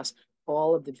implemented across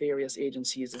all of the various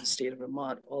agencies in the state of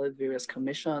Vermont, all of the various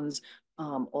commissions,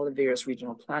 all the various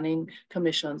regional planning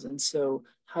commissions. And so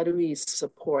how do we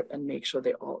support and make sure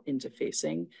they're all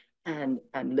interfacing and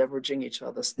leveraging each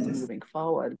other moving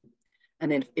forward?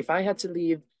 And if I had to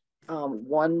leave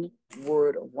one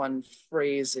word or one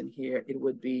phrase in here, it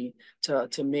would be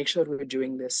to make sure that we're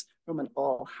doing this from an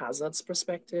all hazards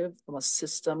perspective, from a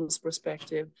systems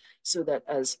perspective, so that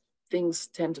as things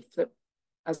tend to flip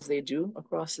as they do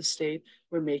across the state,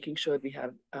 we're making sure that we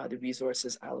have the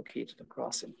resources allocated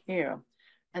across in here.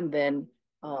 And then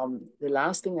the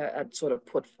last thing I'd sort of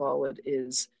put forward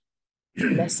is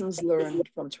lessons learned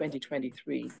from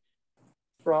 2023,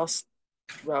 frost,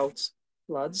 droughts,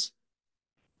 floods.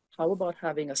 How about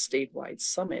having a statewide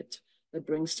summit that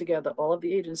brings together all of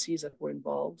the agencies that were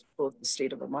involved, both the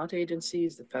state of Vermont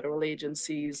agencies, the federal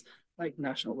agencies, like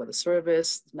National Weather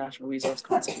Service, National Resource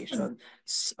Conservation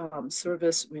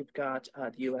Service. We've got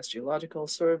the U.S. Geological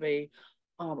Survey,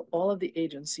 all of the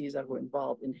agencies that were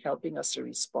involved in helping us to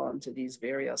respond to these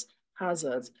various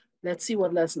hazards. Let's see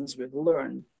what lessons we've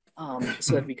learned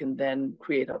so that we can then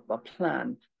create a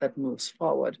plan that moves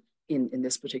forward in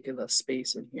this particular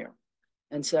space in here.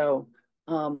 And so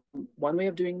one way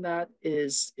of doing that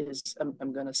is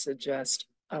I'm going to suggest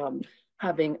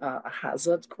having a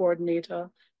hazard coordinator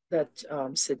that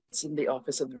sits in the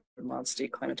office of the Vermont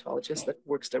State Climatologist that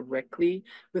works directly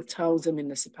with towns and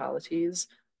municipalities.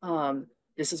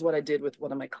 This is what I did with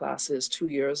one of my classes 2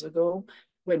 years ago,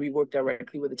 when we worked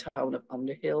directly with the town of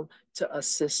Underhill to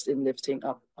assist in lifting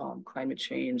up climate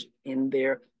change in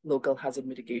their local hazard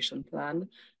mitigation plan.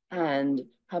 And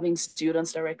having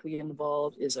students directly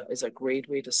involved is a great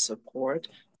way to support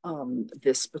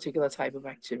this particular type of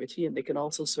activity. And they can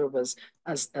also serve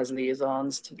as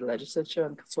liaisons to the legislature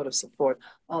and sort of support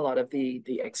a lot of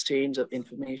the exchange of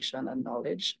information and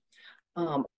knowledge.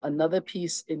 Another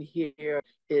piece in here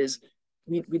is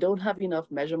we don't have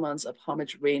enough measurements of how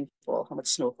much rainfall, how much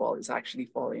snowfall is actually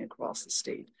falling across the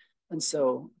state. And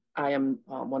so I am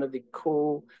one of the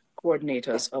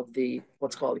coordinators of the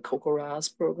what's called the COCORAS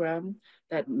program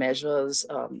that measures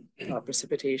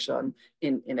precipitation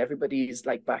in everybody's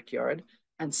like backyard.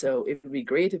 And so it would be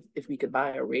great if we could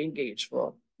buy a rain gauge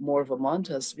for more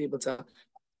Vermonters to be able to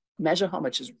measure how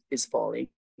much is falling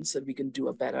so we can do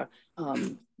a better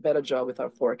job with our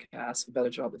forecast, a better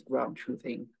job with ground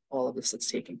truthing, all of this that's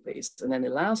taking place. And then the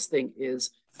last thing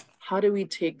is, how do we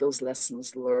take those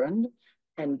lessons learned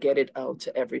and get it out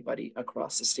to everybody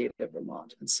across the state of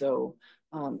Vermont? And so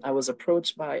I was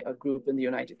approached by a group in the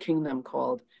United Kingdom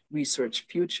called Research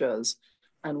Futures.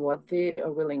 And what they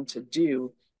are willing to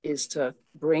do is to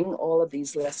bring all of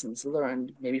these lessons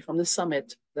learned, maybe from the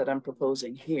summit that I'm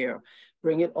proposing here,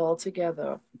 bring it all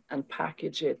together and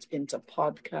package it into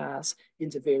podcasts,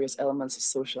 into various elements of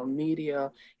social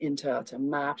media, into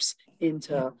maps,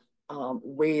 into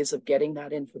ways of getting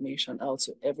that information out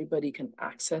so everybody can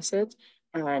access it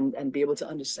and be able to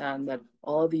understand that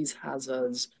all of these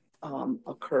hazards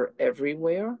occur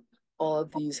everywhere. All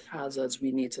of these hazards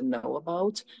we need to know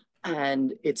about.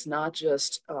 And it's not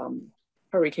just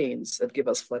hurricanes that give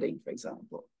us flooding, for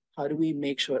example. How do we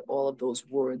make sure all of those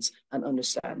words and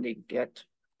understanding get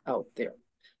out there?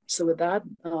 So with that,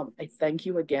 I thank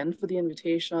you again for the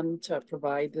invitation to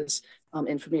provide this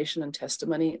information and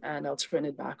testimony, and I'll turn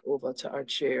it back over to our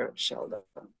chair, Sheldon.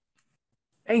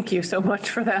 Thank you so much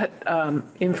for that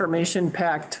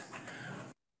information-packed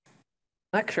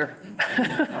lecture.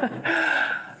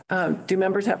 Do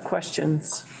members have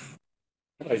questions?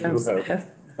 I do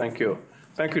have. Thank you.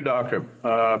 Thank you, Doctor.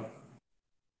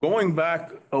 Going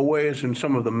back a ways in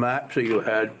some of the maps that you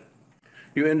had,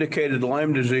 you indicated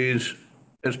Lyme disease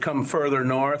has come further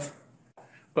north,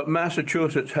 but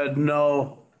Massachusetts had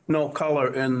no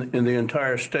color in the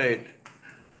entire state.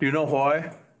 Do you know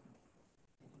why?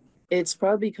 It's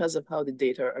probably because of how the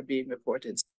data are being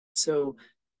reported. So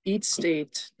each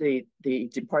state, the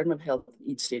Department of Health,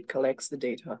 each state collects the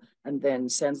data and then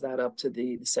sends that up to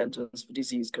the Centers for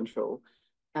Disease Control.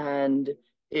 And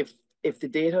if the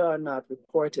data are not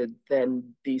reported,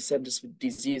 then the Centers for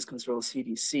Disease Control,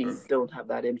 CDC, don't have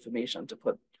that information to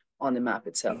put on the map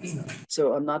itself.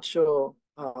 So I'm not sure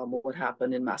what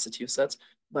happened in Massachusetts,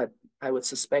 but I would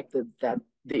suspect that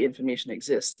the information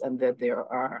exists and that there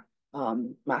are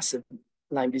massive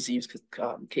Lyme disease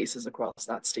cases across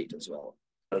that state as well.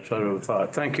 That's what I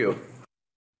thought. Thank you.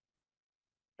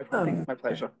 My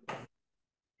pleasure.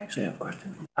 Actually, I have a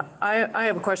question. I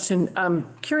have a question.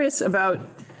 I'm curious about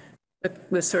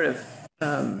the sort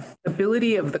of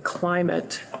ability of the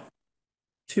climate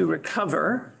to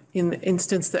recover in the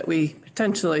instance that we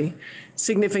potentially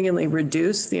significantly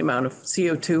reduce the amount of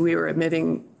CO2 we were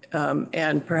emitting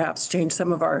and perhaps change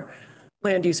some of our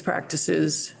land use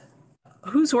practices.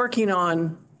 Who's working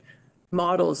on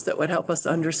models that would help us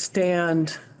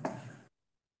understand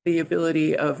the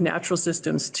ability of natural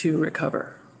systems to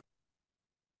recover?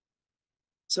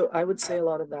 So I would say a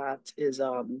lot of that is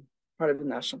part of the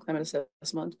National Climate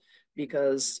Assessment,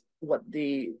 because what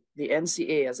the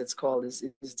NCA, as it's called, is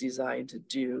designed to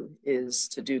do is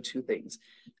to do two things: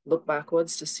 look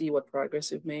backwards to see what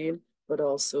progress we've made, but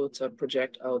also to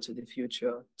project out to the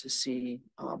future to see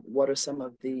what are some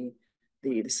of the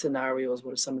scenarios,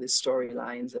 what are some of the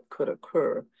storylines that could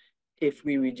occur if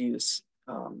we reduce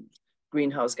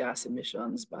greenhouse gas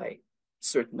emissions by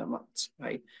certain amounts,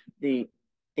 right? The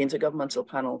Intergovernmental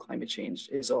Panel on Climate Change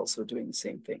is also doing the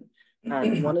same thing.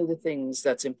 And one of the things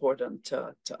that's important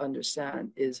to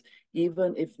understand is,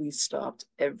 even if we stopped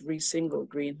every single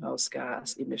greenhouse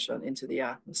gas emission into the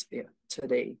atmosphere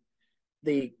today,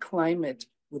 the climate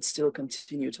would still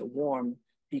continue to warm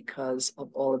because of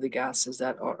all of the gases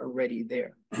that are already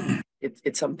there.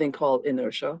 It's something called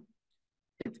inertia.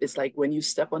 It's like when you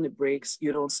step on the brakes,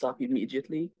 you don't stop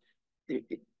immediately.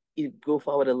 You go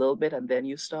forward a little bit and then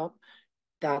you stop.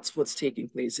 That's what's taking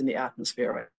place in the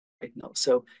atmosphere right now.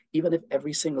 So even if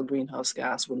every single greenhouse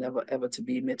gas will never ever to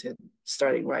be emitted,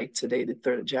 starting right today, the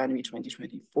 3rd of January,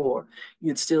 2024,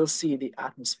 you'd still see the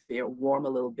atmosphere warm a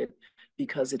little bit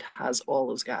because it has all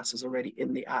those gases already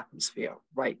in the atmosphere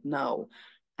right now.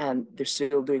 And they're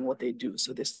still doing what they do.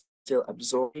 So they're still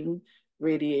absorbing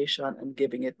radiation and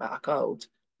giving it back out,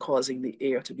 causing the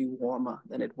air to be warmer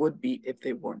than it would be if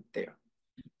they weren't there.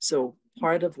 So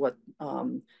part of what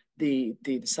the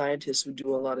scientists who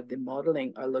do a lot of the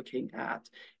modeling are looking at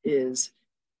is,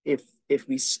 if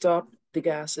we stop the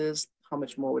gases, how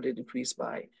much more would it increase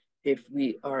by? If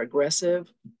we are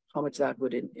aggressive, how much that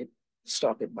would it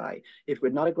stop it by? If we're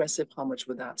not aggressive, how much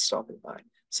would that stop it by?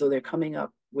 So they're coming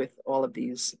up with all of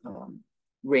these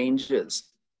ranges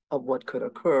of what could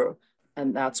occur.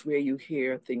 And that's where you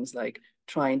hear things like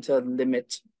trying to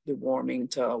limit the warming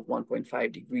to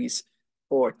 1.5 degrees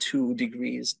or 2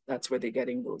 degrees. That's where they're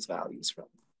getting those values from.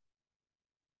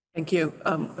 Thank you.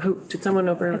 Who did someone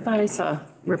over? I thought I saw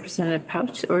Representative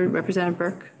Pouch or Representative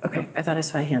Burke. Okay, I thought I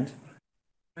saw a hand.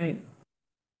 Right.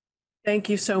 Thank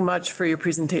you so much for your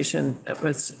presentation. It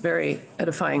was very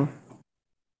edifying.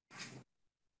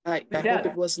 I hope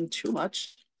it wasn't too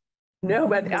much. No,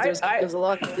 but There's a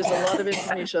lot of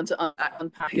information to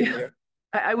unpack in there.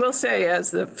 I will say, as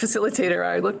the facilitator,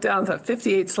 I looked down, thought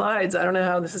 58 slides. I don't know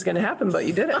how this is going to happen, but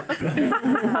you did it.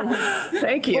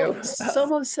 Thank you.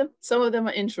 Well, some of them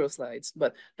are intro slides,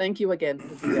 but thank you again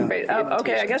for the, Great. the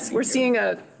Okay, I invitation guess to be we're here. seeing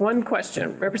one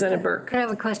question. Representative Burke. I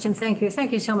have a question. Thank you.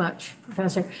 Thank you so much,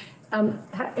 Professor.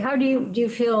 How do you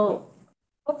feel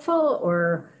hopeful,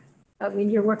 or, I mean,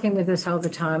 you're working with this all the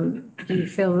time. Do you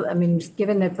feel, I mean,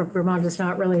 given that Vermont is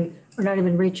not really, we're not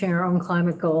even reaching our own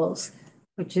climate goals,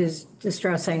 which is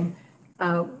distressing.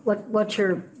 What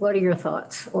are your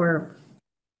thoughts? Or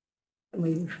can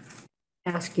we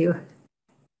ask you?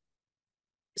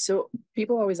 So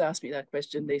people always ask me that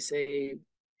question. They say,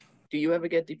 do you ever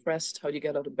get depressed? How do you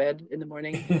get out of bed in the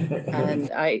morning? And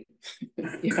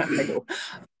yeah, I know.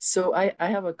 So I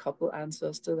have a couple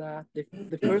answers to that.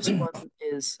 The first one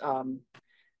is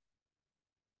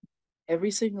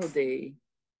every single day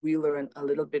we learn a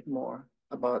little bit more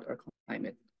about our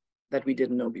climate that we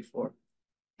didn't know before.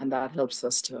 And that helps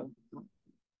us to,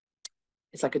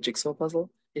 it's like a jigsaw puzzle.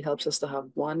 It helps us to have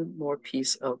one more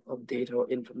piece of data or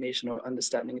information or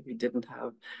understanding that we didn't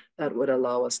have that would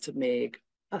allow us to make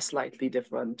a slightly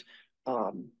different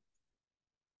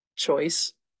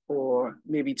choice or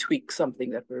maybe tweak something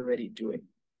that we're already doing.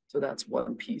 So that's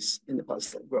one piece in the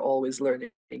puzzle. We're always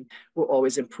learning, we're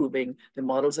always improving, the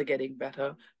models are getting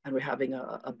better, and we're having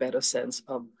a better sense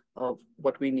of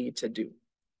what we need to do.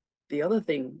 The other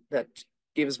thing that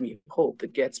gives me hope,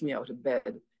 that gets me out of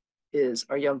bed, is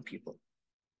our young people.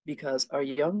 Because our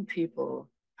young people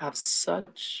have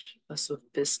such a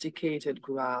sophisticated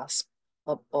grasp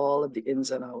of all of the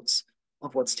ins and outs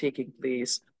of what's taking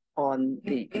place on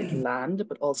the land,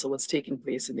 but also what's taking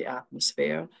place in the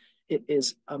atmosphere. It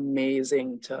is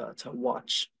amazing to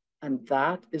watch. And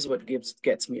that is what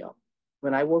gets me up.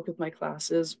 When I work with my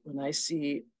classes, when I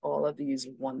see all of these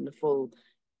wonderful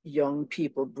young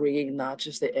people bringing not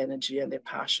just their energy and their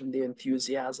passion, their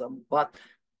enthusiasm, but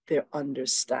their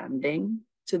understanding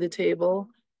to the table,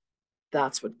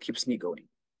 that's what keeps me going.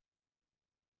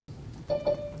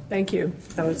 Thank you.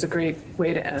 That was a great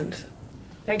way to end.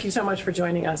 Thank you so much for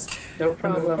joining us. No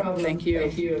problem. Thank you.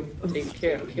 Take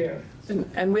care.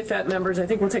 And with that, members, I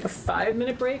think we'll take a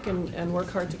 5-minute break and work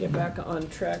hard to get back on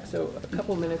track. So a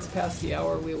couple minutes past the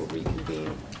hour, we will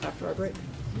reconvene after our break.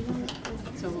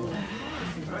 So